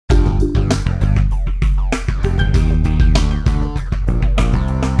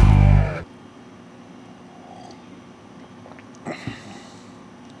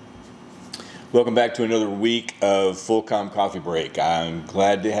Welcome back to another week of FulCom Coffee Break. I'm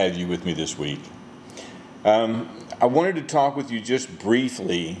glad to have you with me this week. I wanted to talk with you just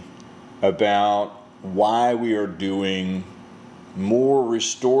briefly about why we are doing more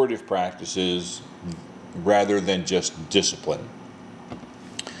restorative practices rather than just discipline.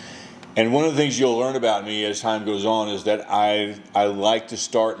 And one of the things you'll learn about me as time goes on is that I like to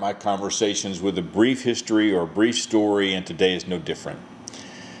start my conversations with a brief history or a brief story, and today is no different.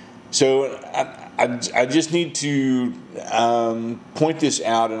 So I just need to point this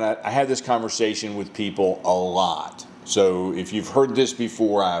out, and I have this conversation with people a lot. So if you've heard this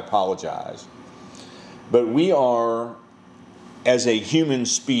before, I apologize. But we are, as a human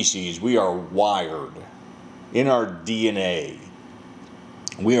species, we are wired in our DNA.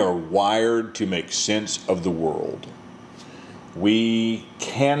 We are wired to make sense of the world. We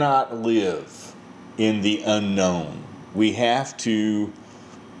cannot live in the unknown. We have to.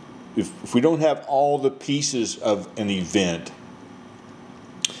 If we don't have all the pieces of an event,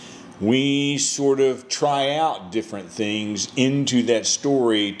 we sort of try out different things into that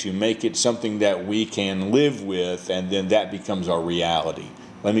story to make it something that we can live with, and then that becomes our reality.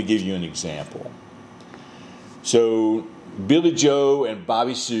 Let me give you an example. So Billy Joe and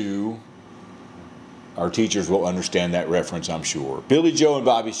Bobby Sue, our teachers will understand that reference, I'm sure. Billy Joe and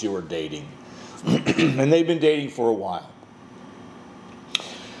Bobby Sue are dating, and they've been dating for a while.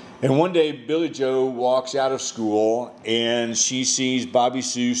 And one day, Billy Joe walks out of school, and she sees Bobby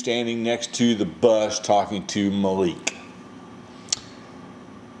Sue standing next to the bus talking to Malik.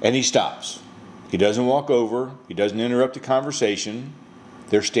 And he stops. He doesn't walk over. He doesn't interrupt the conversation.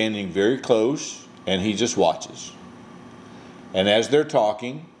 They're standing very close, and he just watches. And as they're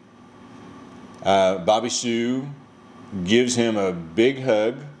talking, Bobby Sue gives him a big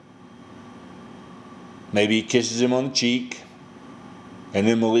hug. Maybe kisses him on the cheek. And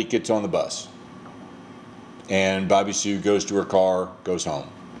then Malik gets on the bus. And Bobby Sue goes to her car, goes home.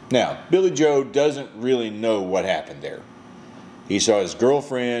 Now, Billy Joe doesn't really know what happened there. He saw his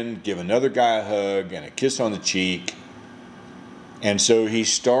girlfriend give another guy a hug and a kiss on the cheek. And so he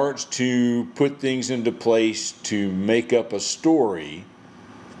starts to put things into place to make up a story.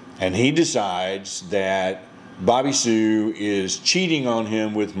 And he decides that Bobby Sue is cheating on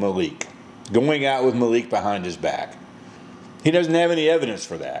him with Malik, going out with Malik behind his back. He doesn't have any evidence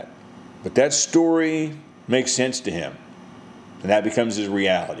for that, but that story makes sense to him, and that becomes his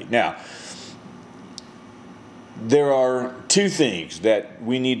reality. Now, there are two things that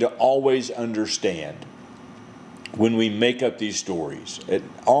we need to always understand when we make up these stories.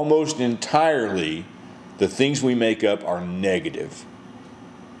 Almost entirely, the things we make up are negative.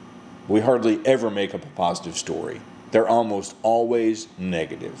 We hardly ever make up a positive story. They're almost always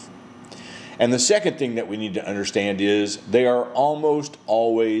negative. And the second thing that we need to understand is they are almost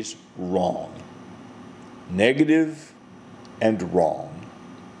always wrong. Negative and wrong.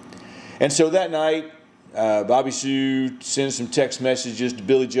 And so that night, Bobby Sue sends some text messages to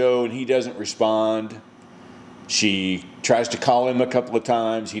Billy Joe, and he doesn't respond. She tries to call him a couple of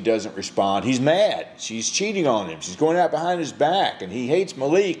times. He doesn't respond. He's mad. She's cheating on him. She's going out behind his back, and he hates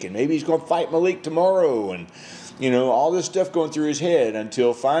Malik, and maybe he's going to fight Malik tomorrow, and all this stuff going through his head,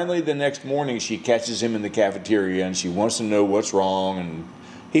 until finally the next morning she catches him in the cafeteria and she wants to know what's wrong, and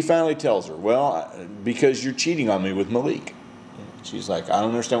he finally tells her, well, because you're cheating on me with Malik. She's like, I don't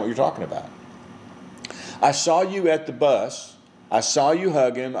understand what you're talking about. I saw you at the bus. I saw you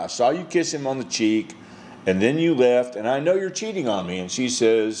hug him. I saw you kiss him on the cheek, and then you left, and I know you're cheating on me. And she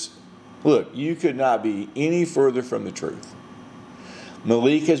says, look, you could not be any further from the truth.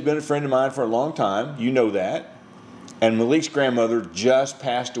 Malik has been a friend of mine for a long time. You know that. And Malik's grandmother just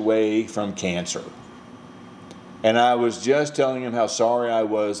passed away from cancer. And I was just telling him how sorry I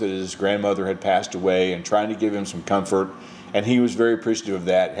was that his grandmother had passed away and trying to give him some comfort. And he was very appreciative of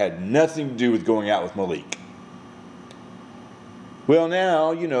that. It had nothing to do with going out with Malik. Well,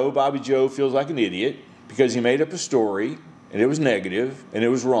 now, Bobby Joe feels like an idiot because he made up a story, and it was negative, and it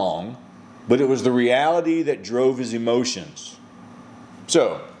was wrong. But it was the reality that drove his emotions.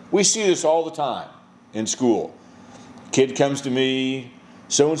 So, we see this all the time in school. Kid comes to me,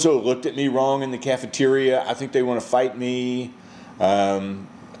 so-and-so looked at me wrong in the cafeteria. I think they want to fight me.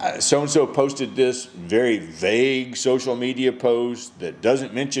 So-and-so posted this very vague social media post that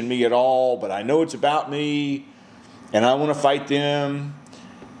doesn't mention me at all, but I know it's about me, and I want to fight them.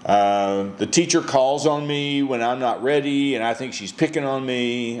 The teacher calls on me when I'm not ready, and I think she's picking on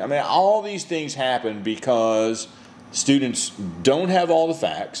me. I mean, all these things happen because students don't have all the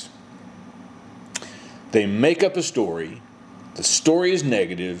facts. They make up a story, the story is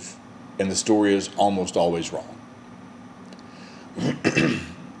negative, and the story is almost always wrong.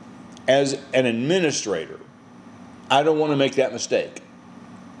 as an administrator, I don't want to make that mistake.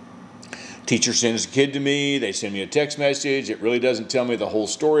 Teacher sends a kid to me, they send me a text message, it really doesn't tell me the whole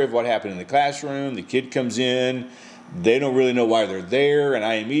story of what happened in the classroom. The kid comes in, they don't really know why they're there, and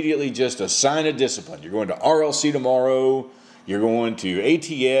I immediately just assign a discipline. You're going to RLC tomorrow, you're going to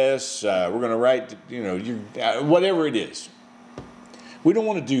ATS, we're going to write, whatever it is. We don't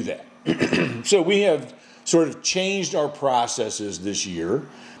want to do that. So we have sort of changed our processes this year.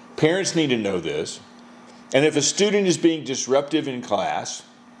 Parents need to know this. And if a student is being disruptive in class,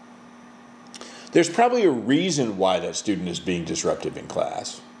 there's probably a reason why that student is being disruptive in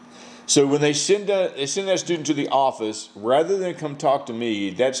class. So when they send that student to the office, rather than come talk to me,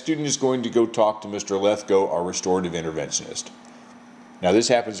 that student is going to go talk to Mr. Lethgo, our restorative interventionist. Now this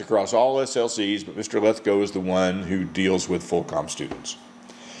happens across all SLCs, but Mr. Lethgo is the one who deals with FulCom students.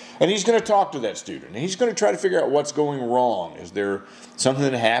 And he's going to talk to that student. And he's going to try to figure out what's going wrong. Is there something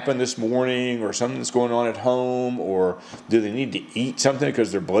that happened this morning, or something that's going on at home, or do they need to eat something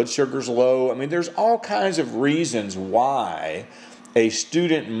because their blood sugar's low? I mean, there's all kinds of reasons why a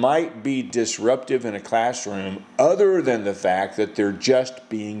student might be disruptive in a classroom other than the fact that they're just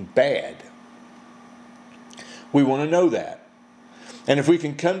being bad. We want to know that. And if we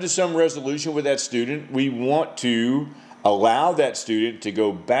can come to some resolution with that student, we want to allow that student to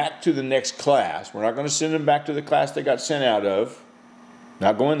go back to the next class. We're not going to send them back to the class they got sent out of.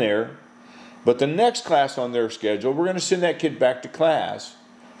 Not going there. But the next class on their schedule, we're going to send that kid back to class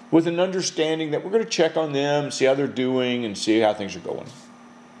with an understanding that we're going to check on them, see how they're doing, and see how things are going.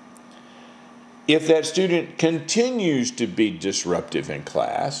 If that student continues to be disruptive in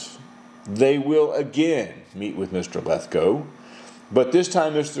class, they will again meet with Mr. Lethgo. But this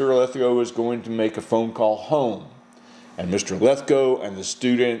time Mr. Lethgo is going to make a phone call home. And Mr. Lethgo and the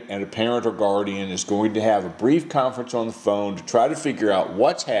student and a parent or guardian is going to have a brief conference on the phone to try to figure out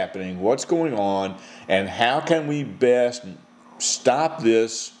what's happening, what's going on, and how can we best stop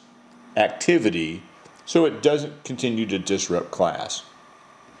this activity so it doesn't continue to disrupt class.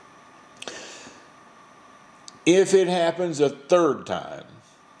 If it happens a third time,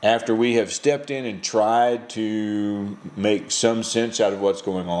 after we have stepped in and tried to make some sense out of what's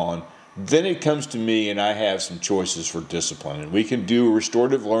going on, then it comes to me and I have some choices for discipline. And we can do a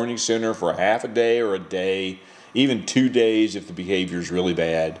restorative learning center for a half a day or a day, even 2 days if the behavior is really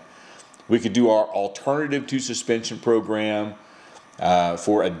bad. We could do our alternative to suspension program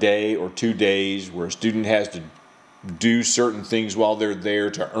for a day or 2 days where a student has to do certain things while they're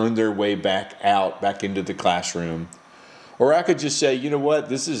there to earn their way back into the classroom. Or I could just say, you know what,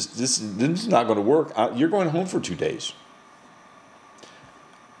 this is not going to work. You're going home for 2 days.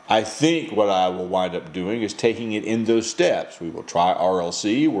 I think what I will wind up doing is taking it in those steps. We will try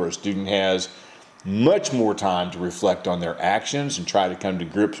RLC, where a student has much more time to reflect on their actions and try to come to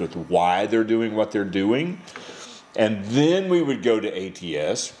grips with why they're doing what they're doing. And then we would go to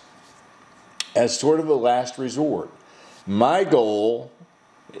ATS as sort of a last resort. My goal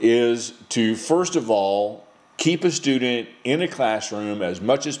is to, first of all, keep a student in a classroom as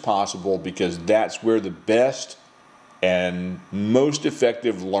much as possible, because that's where the best and most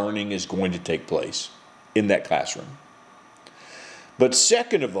effective learning is going to take place, in that classroom. But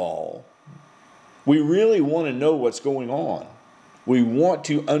second of all, we really want to know what's going on. We want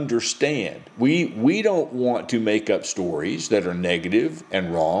to understand. We don't want to make up stories that are negative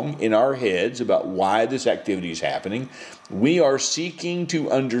and wrong in our heads about why this activity is happening. We are seeking to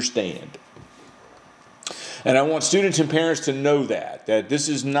understand. And I want students and parents to know that this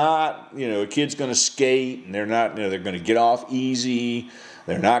is not, a kid's going to skate and they're not, they're going to get off easy.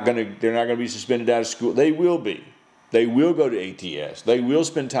 They're not going to be suspended out of school. They will be. They will go to ATS. They will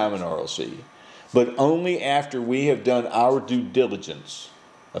spend time in RLC. But only after we have done our due diligence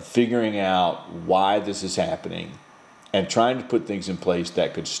of figuring out why this is happening and trying to put things in place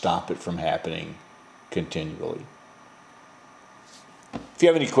that could stop it from happening continually. If you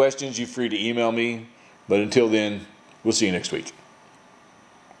have any questions, you're free to email me. But until then, we'll see you next week.